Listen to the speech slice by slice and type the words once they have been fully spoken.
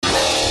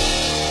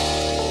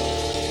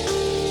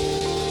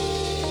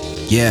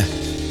Yeah.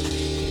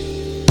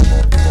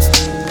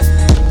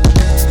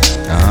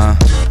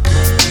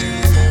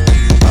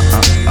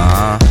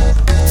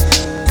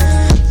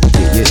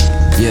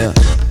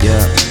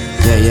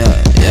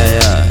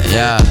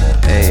 Yeah.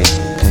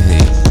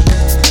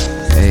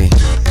 Hey.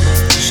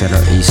 Shout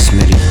out E.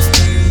 Smitty.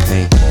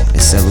 Hey,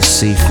 it's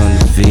LOC from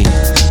the V.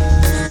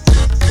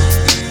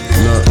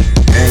 Look,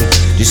 hey,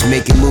 just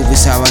making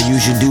movies how I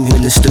usually do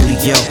in the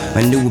studio.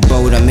 My new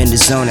abode, I'm in the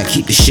zone, I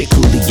keep the shit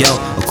coolly, yo.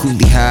 A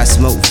coolie high,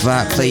 smoke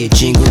vibe, play a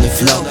jingle and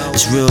flow.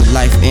 It's real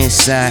life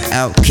inside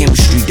out,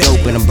 chemistry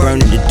dope, and I'm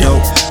burning the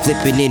dope.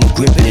 Flipping it and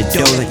gripping the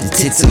dough like the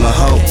tits of my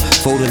hoe.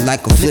 Folded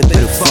like a flip of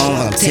the phone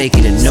while I'm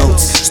taking the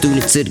notes.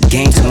 Student to the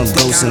game till I'm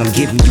ghost and I'm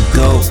giving you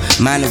gold.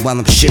 Mine while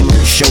I'm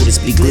shimmering, shoulders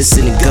be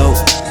glistening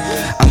gold.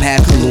 I'm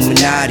half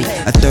Illuminati,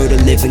 a third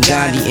of living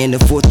Gandhi, and a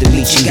fourth of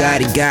me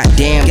Chingati.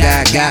 Goddamn,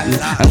 God got me.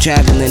 I'm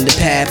traveling the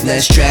path,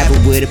 let's travel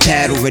with a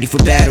paddle, ready for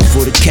battle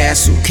for the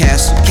castle.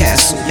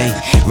 Hey,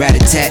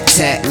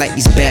 rat-a-tat-tat like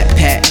these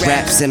backpack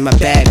raps in my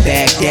bag.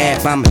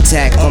 Dab, I'm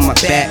attack on my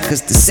back,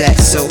 cause the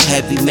sack's so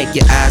heavy, make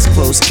your eyes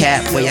close,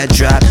 cap, way I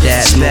drop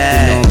that.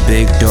 Smoking on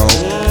big dope,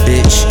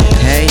 bitch.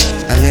 Hey,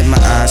 I let my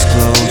eyes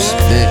close,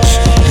 bitch.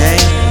 Hey,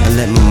 I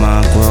let my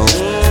mind grow,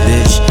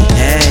 bitch.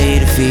 Hey,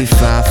 the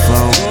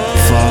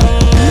FiFyFoFum.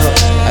 Look,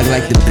 I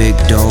like the big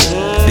dope,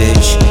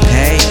 bitch.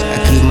 Hey, I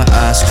keep my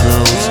eyes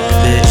closed,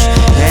 bitch.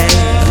 Hey,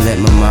 I let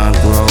my mind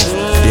grow,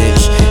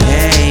 bitch.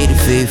 Hey, the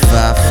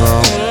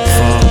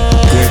FiFyFoFum.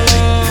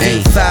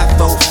 Hey,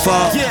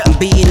 FiFyFoFum. I'm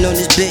beating on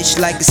this bitch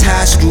like it's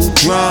high screw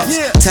drums.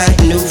 Tight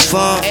new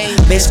funk,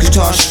 bass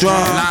guitar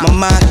strong. My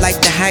mind like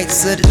the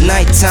heights of the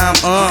nighttime.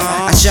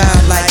 I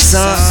shine like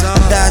sun,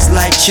 thighs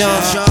like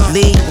chunks.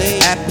 Lean,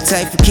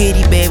 appetite for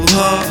kitty, baby,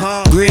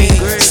 hungry.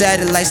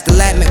 Satellites, the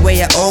Latin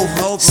way I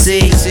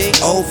overseas.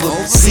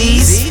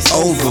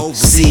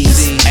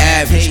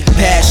 Average,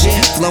 passion,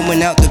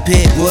 flowing out the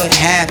pit, what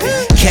happened?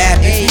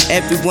 Capping,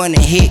 everyone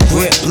in hit,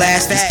 grip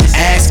blasters.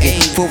 Asking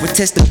for a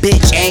test, the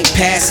bitch ain't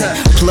passing.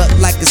 Plucked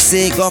like a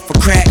cig off a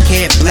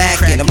crackhead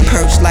black. And I'm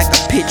perched like a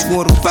pitch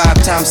water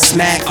 5 times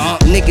smack.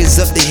 Niggas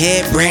up the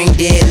head, brain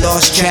dead,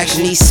 lost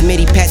traction. These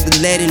Smitty packed the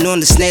lead in on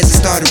the snares and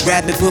started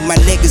rapping. Put my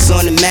niggas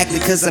on the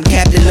Macklin cause I'm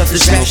captain of the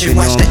distraction.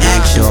 Watch the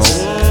action,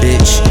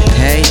 bitch.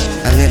 Hey,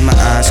 I let my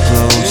eyes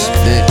close,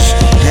 bitch.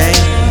 Hey,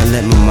 I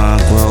let my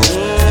mind grow,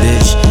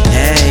 bitch.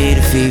 Hey,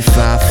 the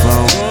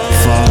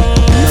FiFyFoFum.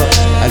 Look,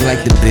 I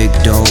like the big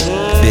dope,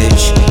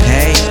 bitch.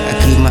 Hey,